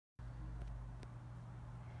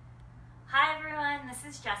Hi everyone, this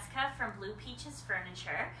is Jessica from Blue Peaches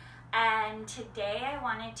Furniture, and today I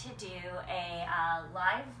wanted to do a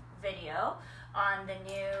live video on the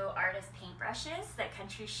new artist paintbrushes that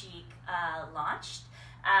Country Chic launched.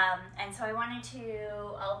 And so I wanted to,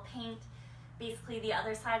 I'll paint basically the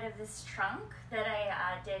other side of this trunk that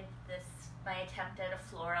I did my attempt at a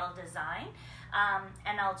floral design,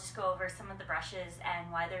 and I'll just go over some of the brushes and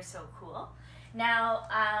why they're so cool.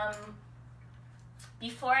 Now,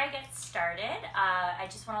 before I get started, I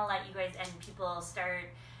just want to let you guys and people start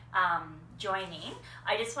joining.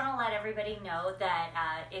 I just want to let everybody know that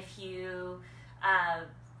if you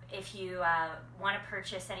want to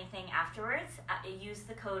purchase anything afterwards, use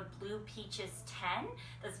the code BluePeaches10.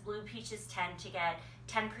 That's BluePeaches10 to get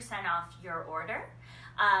 10% off your order.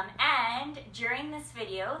 And during this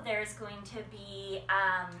video, there's going to be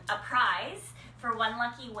a prize for one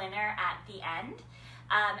lucky winner at the end.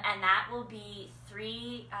 And that will be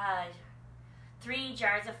three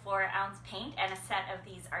jars of 4-ounce paint and a set of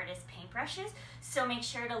these artist paintbrushes. So make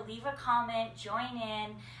sure to leave a comment, join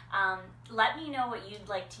in, let me know what you'd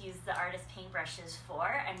like to use the artist paintbrushes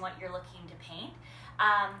for and what you're looking to paint.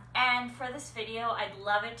 And for this video, I'd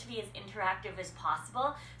love it to be as interactive as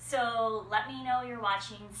possible. So let me know you're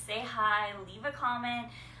watching, say hi, leave a comment,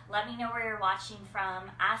 let me know where you're watching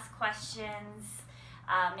from, ask questions,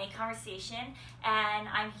 make conversation. And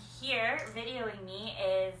I'm here, videoing me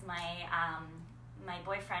is my my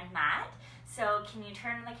boyfriend Matt. So can you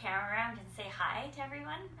turn the camera around and say hi to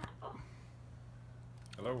everyone? Oh.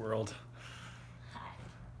 Hello world.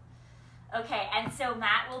 Hi. Okay, and so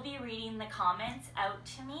Matt will be reading the comments out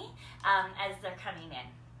to me as they're coming in.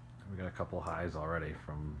 We got a couple highs already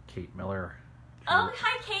from Kate Miller. Oh,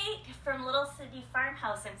 hi Kate from Little City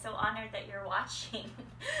Farmhouse. I'm so honored that you're watching.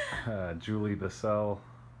 Julie Bissell.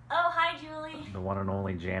 Oh, hi Julie. The one and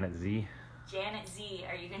only Janet Z. Janet Z,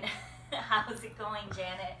 are you gonna, how's it going,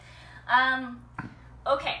 Janet?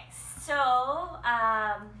 Okay, so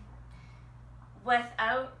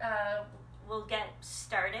we'll get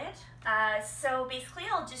started. So basically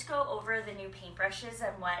I'll just go over the new paintbrushes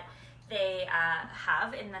and what they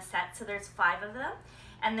have in the set. So there's 5 of them.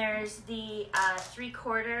 And there's the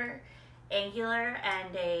 3/4 angular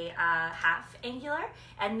and a half angular,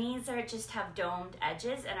 and these just have domed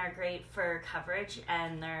edges and are great for coverage,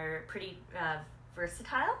 and they're pretty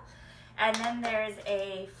versatile. And then there's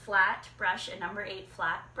a flat brush, a number 8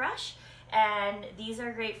 flat brush, and these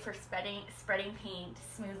are great for spreading paint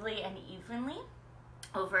smoothly and evenly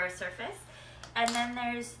over a surface. And then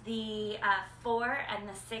there's the 4 and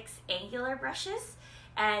the 6 angular brushes.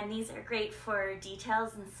 And these are great for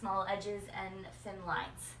details and small edges and thin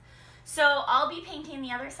lines. So I'll be painting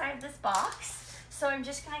the other side of this box. So I'm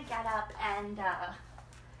just gonna get up and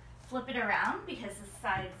flip it around because the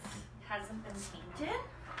sides hasn't been painted.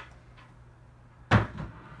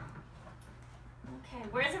 Okay,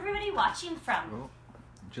 where's everybody watching from? Oh,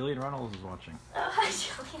 Jillian Reynolds is watching. Oh, hi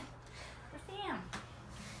Jillian. Damn.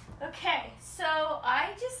 Okay, so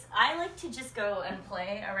I like to just go and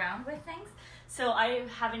play around with things. So I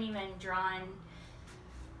haven't even drawn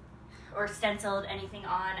or stenciled anything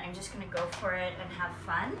on. I'm just gonna go for it and have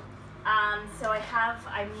fun. So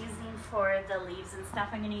I'm using for the leaves and stuff,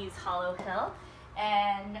 I'm gonna use Hollow Hill.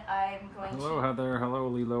 And I'm going Hello Heather, hello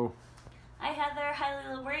Lilo. Hi Heather, hi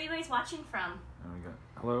Lilo. Where are you guys watching from? And we got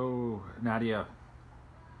hello Nadia.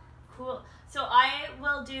 Cool. So I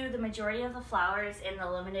will do the majority of the flowers in the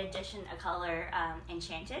limited edition color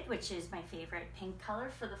Enchanted, which is my favorite pink color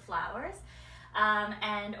for the flowers.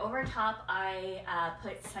 And over top I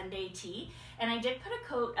put Sunday Tea, and I did put a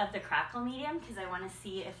coat of the Crackle medium because I want to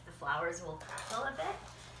see if the flowers will crackle a bit.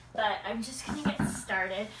 But I'm just gonna get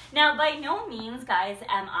started. Now, by no means, guys,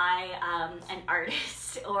 am I an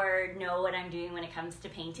artist or know what I'm doing when it comes to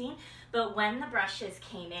painting, but when the brushes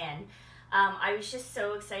came in, I was just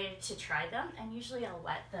so excited to try them, and usually I'll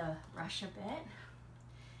wet the brush a bit,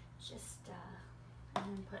 just and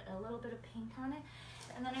then put a little bit of paint on it.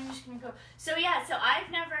 And then I'm just gonna go. So yeah, so I've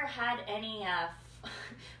never had any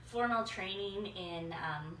formal training in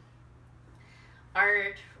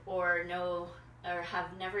art or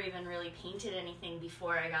have never even really painted anything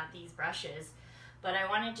before I got these brushes. But I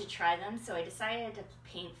wanted to try them, so I decided to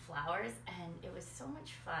paint flowers, and it was so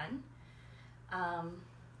much fun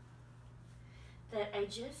that I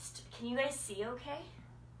just, can you guys see okay?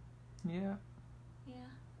 Yeah. Yeah.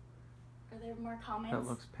 Are there more comments? That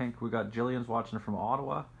looks pink. We got Jillian's watching from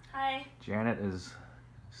Ottawa. Hi. Janet is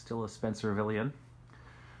still a Spencervillian.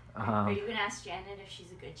 Are you going to ask Janet if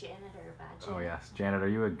she's a good Janet or a bad Janet? Oh yes. Janet, are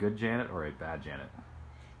you a good Janet or a bad Janet?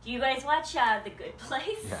 Do you guys watch The Good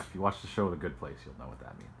Place? Yeah, if you watch the show The Good Place, you'll know what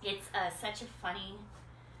that means. It's such a funny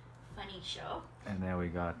funny show. And then we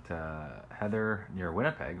got Heather near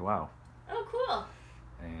Winnipeg. Wow. Oh, cool.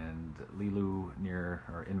 And Lilu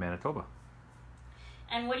in Manitoba.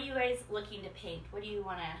 And what are you guys looking to paint? What do you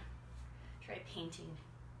want to try painting?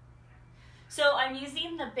 So I'm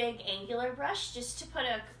using the big angular brush just to put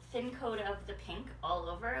a thin coat of the pink all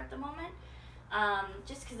over at the moment.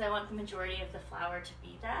 Just because I want the majority of the flower to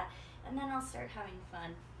be that. And then I'll start having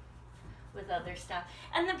fun with other stuff.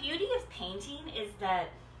 And the beauty of painting is that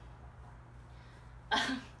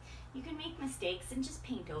you can make mistakes and just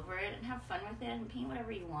paint over it and have fun with it and paint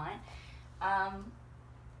whatever you want.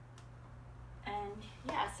 And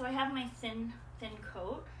yeah, so I have my thin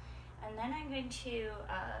coat, and then I'm going to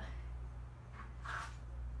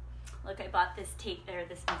look, I bought this tape there,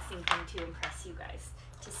 this mixing thing to impress you guys,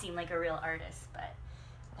 to seem like a real artist, but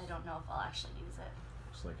I don't know if I'll actually use it.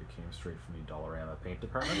 Looks like it came straight from the Dollarama paint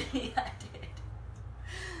department. Yeah,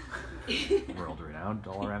 it did. World-renowned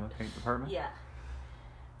Dollarama paint department. Yeah.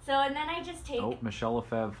 So, and then I just take... Oh, Michelle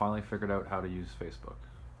Lefebvre finally figured out how to use Facebook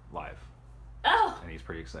Live. Oh! And he's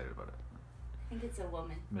pretty excited about it. I think it's a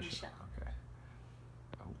woman, Michelle. Okay.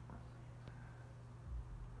 Oh.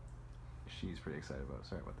 She's pretty excited about it.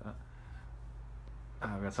 Sorry about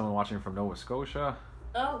that. We got someone watching from Nova Scotia.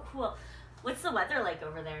 Oh, cool. What's the weather like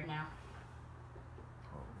over there now?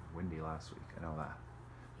 Oh, windy last week. I know that.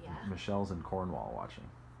 Yeah. Michelle's in Cornwall watching.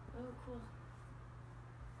 Oh, cool.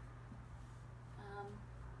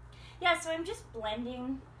 Yeah, so I'm just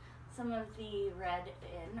blending some of the red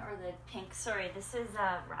in, or the pink. Sorry, this is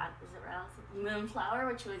Moonflower,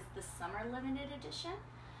 which was the summer limited edition.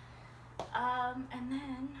 And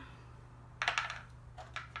then,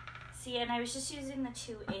 see, and I was just using the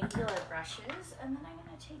two angular brushes, and then I'm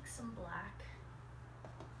gonna take some black.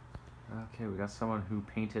 Okay, we got someone who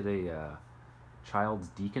painted a child's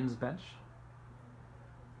deacon's bench.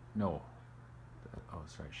 No. Oh,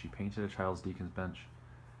 sorry. She painted a child's deacon's bench,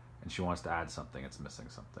 and she wants to add something. It's missing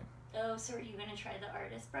something. Oh, so are you going to try the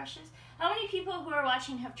artist brushes? How many people who are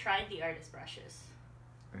watching have tried the artist brushes?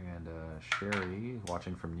 And Sherry,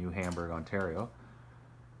 watching from New Hamburg, Ontario,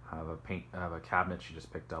 have a cabinet she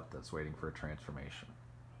just picked up that's waiting for a transformation.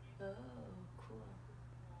 Oh, cool.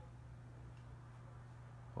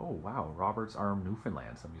 Oh, wow. Robert's Arm,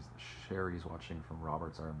 Newfoundland. Sherry's watching from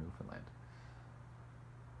Robert's Arm, Newfoundland.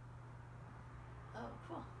 Oh,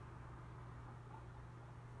 cool.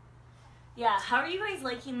 Yeah, how are you guys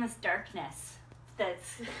liking this darkness?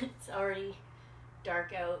 It's already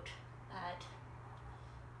dark out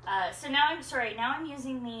at... so now I'm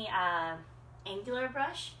using the angular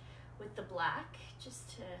brush with the black, I'm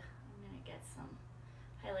going to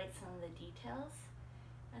highlight some of the details,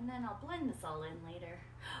 and then I'll blend this all in later.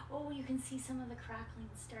 Oh, you can see some of the crackling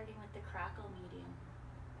starting with the crackle medium.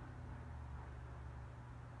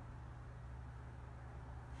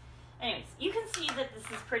 Anyways, you can see that this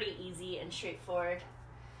is pretty easy and straightforward.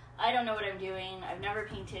 I don't know what I'm doing. I've never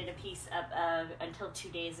painted a piece up until 2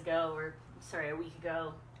 days ago, a week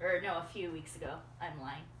ago, or no, a few weeks ago. I'm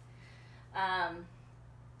lying.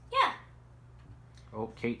 Yeah. Oh,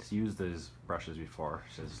 Kate's used these brushes before.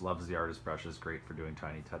 She says loves the artist brushes, great for doing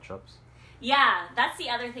tiny touch-ups. Yeah, that's the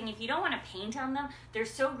other thing. If you don't want to paint on them, they're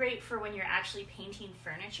so great for when you're actually painting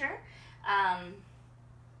furniture.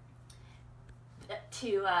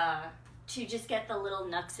 To just get the little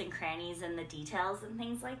nooks and crannies and the details and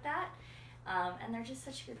things like that. And they're just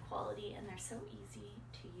such good quality, and they're so easy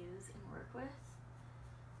to use and work with.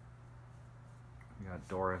 We got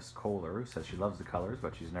Doris Kohler, who says she loves the colors,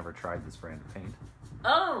 but she's never tried this brand of paint.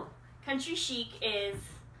 Oh, Country Chic is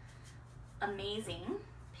amazing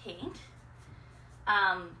paint.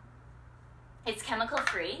 It's chemical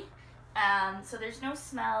free, so there's no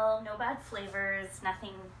smell, no bad flavors,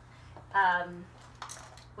 nothing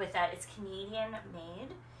with that. It's Canadian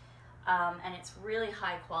made, and it's really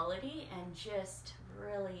high quality and just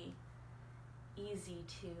really easy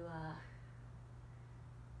to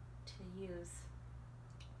use.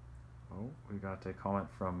 Oh, we got a comment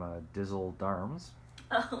from Dizzle Darms,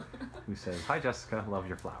 Oh. who says, "Hi Jessica, love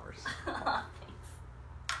your flowers." Aw, thanks.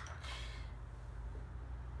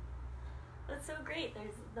 That's so great.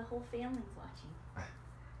 There's the whole family's watching.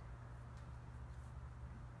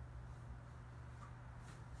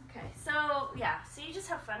 Okay, so yeah, so you just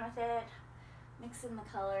have fun with it. Mix in the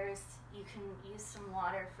colors. You can use some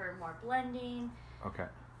water for more blending. Okay.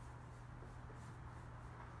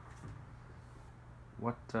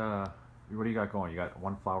 What do you got going? You got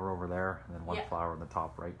one flower over there, and then one flower in the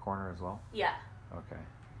top right corner as well? Yeah. Okay.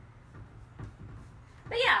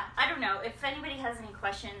 But yeah, I don't know. If anybody has any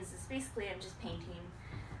questions, it's basically I'm just painting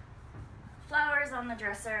flowers on the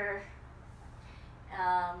dresser.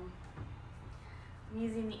 I'm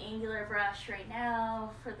using the angular brush right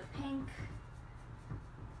now for the pink.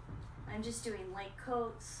 I'm just doing light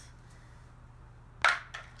coats.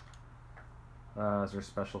 Is there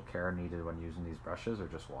special care needed when using these brushes, or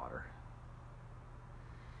just water?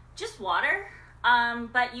 Just water,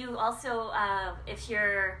 but you also, if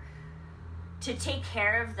you're to take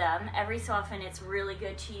care of them, every so often it's really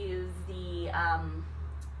good to use the,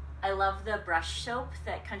 I love the brush soap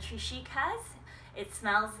that Country Chic has. It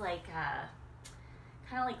smells like,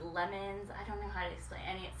 kind of like lemons. I don't know how to explain,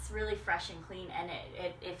 and it's really fresh and clean, and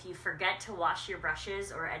it if you forget to wash your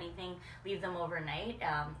brushes or anything, leave them overnight,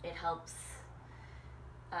 it helps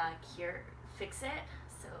fix it,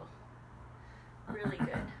 so really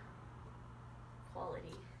good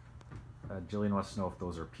quality. Jillian wants to know if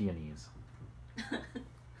those are peonies.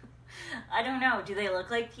 I don't know, do they look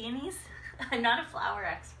like peonies? I'm not a flower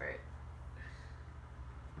expert.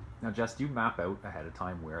 Now, Jess, do you map out ahead of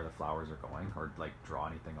time where the flowers are going, or like draw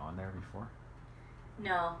anything on there before?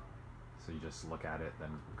 No. So you just look at it,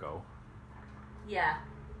 then go? Yeah.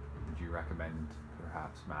 Would you recommend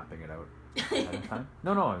perhaps mapping it out ahead of time?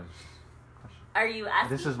 No, no. Are you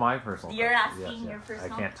asking? This is my personal You're question. asking your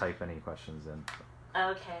personal? I can't type any questions in. So.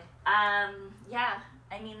 Okay. Yeah.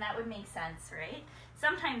 I mean, that would make sense, right?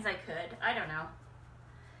 Sometimes I could. I don't know.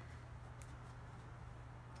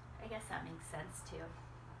 I guess that makes sense, too.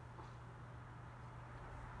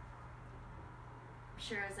 I'm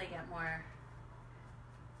sure as I get more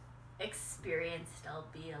experienced, I'll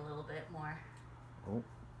be a little bit more. Oh,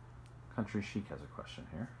 Country Chic has a question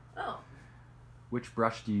here. Oh. Which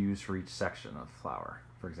brush do you use for each section of flower?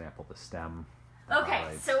 For example, the stem. Okay,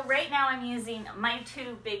 highlights. so right now I'm using my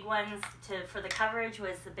two big ones for the coverage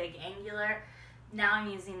was the big angular. Now I'm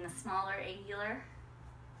using the smaller angular.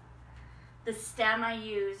 The stem I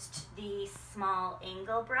used the small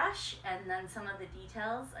angle brush, and then some of the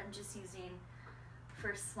details I'm just using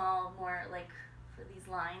for small, more like for these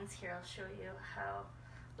lines here. I'll show you how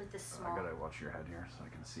with the small. I gotta watch your head here so I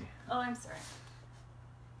can see. Oh, I'm sorry.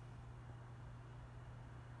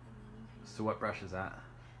 So what brush is that?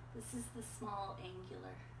 This is the small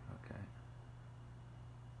angular. Okay.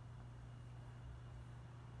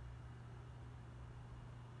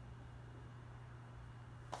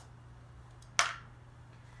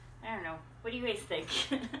 I don't know. What do you guys think?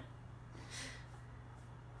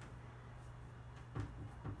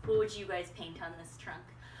 What would you guys paint on this trunk?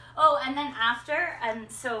 Oh, and then after,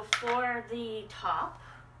 and so for the top,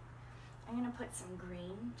 I'm going to put some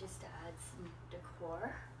green just to add some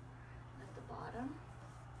decor at the bottom.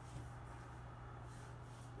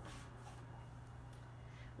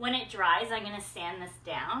 When it dries, I'm going to sand this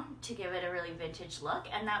down to give it a really vintage look,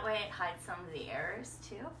 and that way it hides some of the errors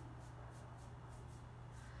too.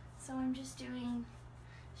 So I'm just doing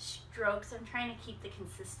strokes. I'm trying to keep the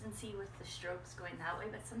consistency with the strokes going that way,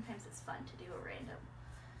 but sometimes it's fun to do a random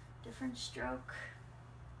different stroke.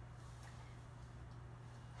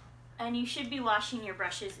 And you should be washing your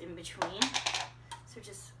brushes in between. So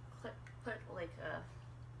just put like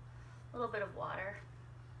a little bit of water.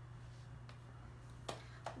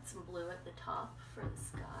 Put some blue at the top for the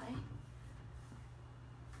sky.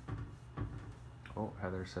 Oh,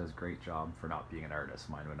 Heather says, great job for not being an artist.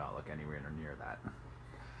 Mine would not look anywhere near that.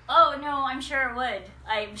 Oh, no, I'm sure it would.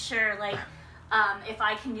 I'm sure, like, if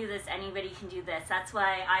I can do this, anybody can do this. That's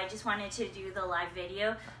why I just wanted to do the live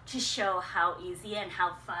video to show how easy and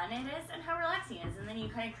how fun it is and how relaxing it is. And then you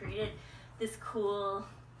kind of created this cool...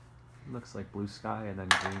 Looks like blue sky and then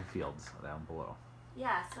green fields down below.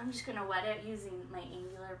 Yeah, so I'm just going to wet it using my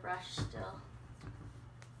angular brush still.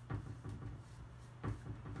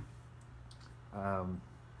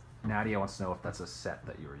 Nadia wants to know if that's a set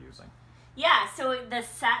that you were using. Yeah, so the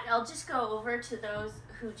set, I'll just go over to those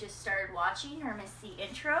who just started watching or missed the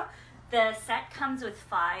intro. The set comes with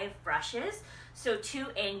 5 brushes, so 2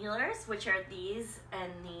 angulars, which are these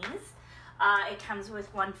and these. It comes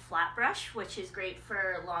with 1 flat brush, which is great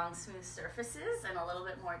for long, smooth surfaces and a little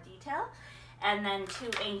bit more detail. And then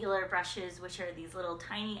 2 angular brushes, which are these little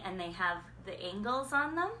tiny, and they have the angles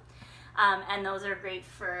on them. And those are great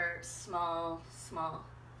for small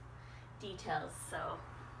details, so.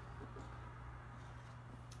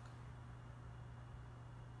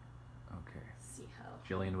 Okay. See how.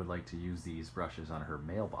 Jillian would like to use these brushes on her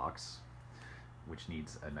mailbox, which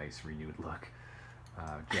needs a nice renewed look.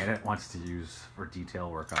 Janet wants to use for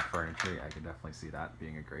detail work on furniture. I can definitely see that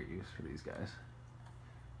being a great use for these guys.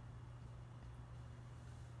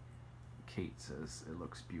 Kate says it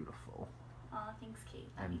looks beautiful. Oh, thanks, Kate.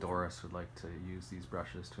 And Doris would like to use these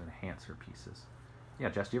brushes to enhance her pieces. Yeah,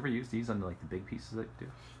 Jess, do you ever use these on like the big pieces that you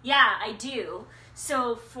do? Yeah, I do.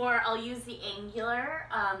 So I'll use the angular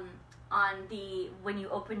when you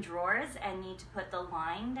open drawers and need to put the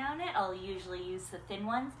line down it, I'll usually use the thin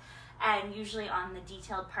ones. And usually on the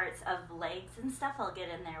detailed parts of legs and stuff, I'll get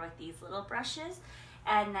in there with these little brushes.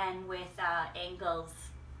 And then with angles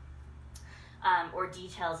or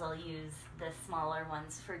details, I'll use the smaller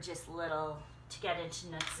ones for just to get into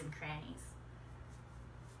nooks and crannies.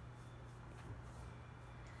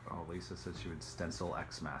 Oh, Lisa said she would stencil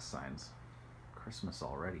Xmas signs. Christmas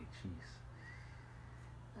already, jeez.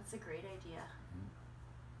 That's a great idea.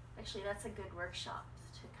 Actually, that's a good workshop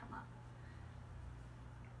to come up.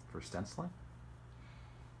 For stenciling?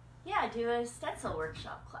 Yeah, do a stencil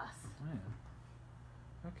workshop class. Oh,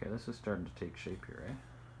 yeah. Okay, this is starting to take shape here, eh?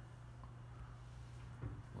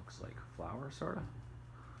 Looks like flower, sort of.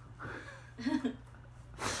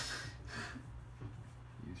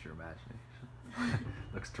 Use your imagination.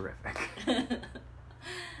 Looks terrific.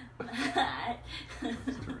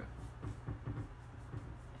 Looks terrific.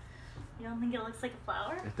 You don't think it looks like a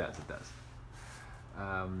flower? It does, it does.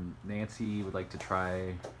 Nancy would like to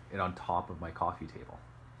try it on top of my coffee table.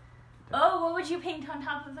 Oh, what would you paint on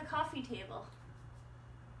top of the coffee table?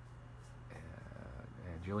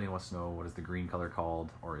 And Jillian wants to know, what is the green color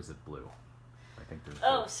called, or is it blue? I think there's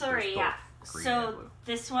Oh, both, sorry, there's yeah. both green and So blue.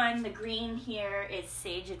 this one, the green here is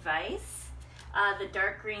Sage Advice. The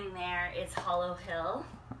dark green there is Hollow Hill.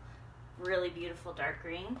 Really beautiful dark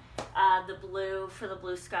green. The blue for the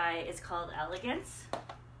blue sky is called Elegance.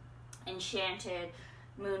 Enchanted,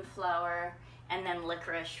 Moonflower, and then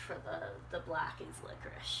Licorice for the black is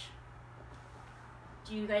Licorice.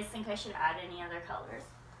 Do you guys think I should add any other colors?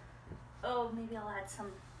 Oh, maybe I'll add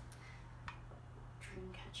some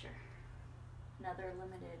Dreamcatcher. Another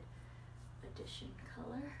limited edition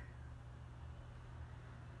color.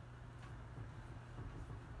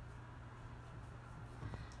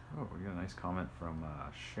 Oh, we got a nice comment from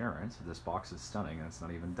Sharon. So this box is stunning and it's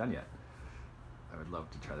not even done yet. I would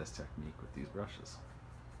love to try this technique with these brushes.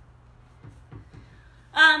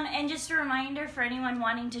 And just a reminder for anyone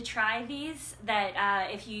wanting to try these that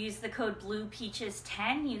if you use the code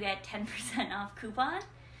BluePeaches10, you get 10% off coupon.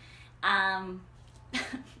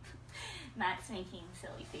 Matt's making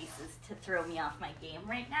silly faces to throw me off my game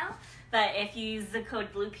right now. But if you use the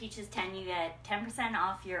code BluePeaches10, you get 10%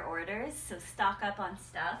 off your orders. So stock up on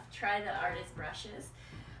stuff. Try the artist brushes.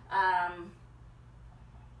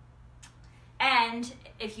 And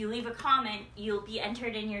if you leave a comment, you'll be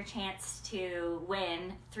entered in your chance to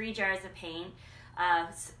win 3 jars of paint,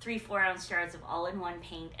 3 4-ounce jars of all-in-one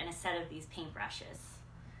paint, and a set of these paint brushes.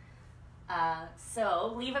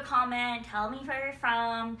 So leave a comment, tell me where you're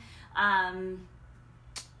from,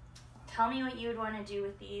 tell me what you would want to do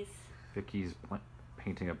with these. Vicky's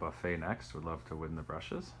painting a buffet next. Would love to win the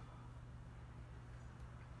brushes.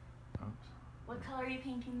 Oops. What color are you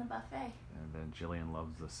painting the buffet? And then Jillian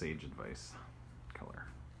loves the Sage Advice color.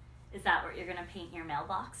 Is that what you're going to paint your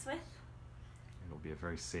mailbox with? It'll be a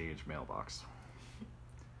very sage mailbox.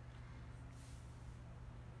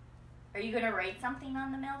 Are you going to write something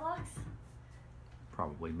on the mailbox?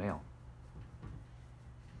 Probably mail.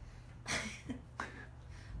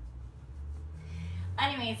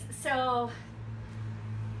 Anyways, so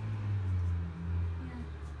yeah.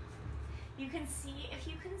 You can see, if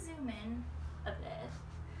you can zoom in a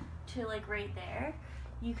bit to like right there,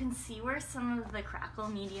 you can see where some of the crackle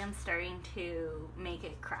medium's starting to make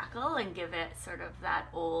it crackle and give it sort of that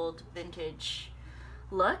old vintage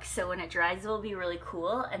look. So when it dries, it will be really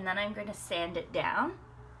cool. And then I'm going to sand it down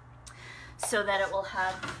so that it will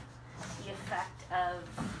have the effect of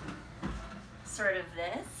sort of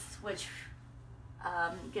this, which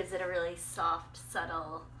gives it a really soft,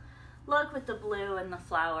 subtle look with the blue and the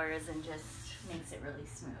flowers and just makes it really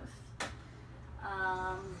smooth.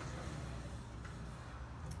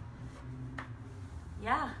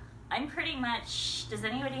 Yeah, I'm pretty much, does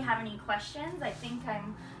anybody have any questions? I think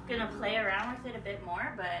I'm gonna play around with it a bit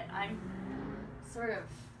more, but I'm sort of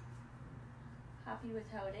happy with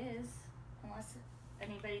how it is, unless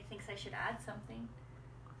anybody thinks I should add something.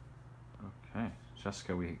 Okay,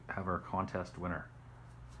 Jessica, we have our contest winner.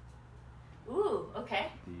 Ooh, okay.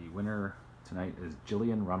 The winner tonight is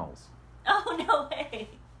Jillian Runnels. Oh, no way.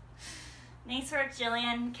 Nice work,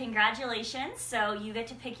 Jillian. Congratulations. So you get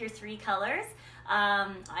to pick your 3 colors.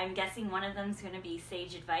 I'm guessing one of them is going to be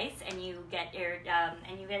Sage Advice, and you get your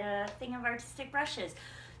a thing of artistic brushes.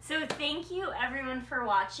 So thank you everyone for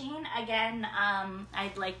watching. Again,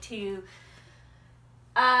 I'd like to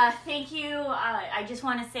thank you. I just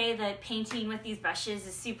want to say that painting with these brushes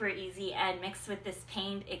is super easy, and mixed with this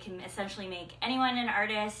paint, it can essentially make anyone an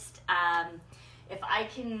artist. If I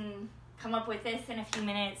can come up with this in a few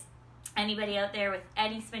minutes, Anybody out there with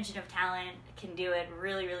any smidgen of talent can do it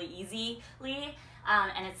really, really easily.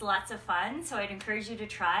 And it's lots of fun, so I'd encourage you to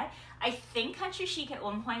try. I think Country Chic at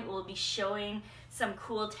one point will be showing some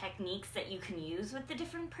cool techniques that you can use with the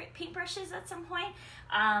different paintbrushes at some point.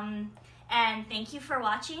 And thank you for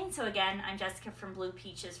watching. So again, I'm Jessica from Blue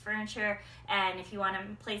Peaches Furniture, and if you want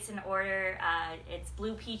to place an order, it's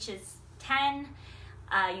Blue Peaches 10.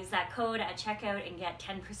 Use that code at checkout and get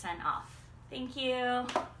 10% off. Thank you.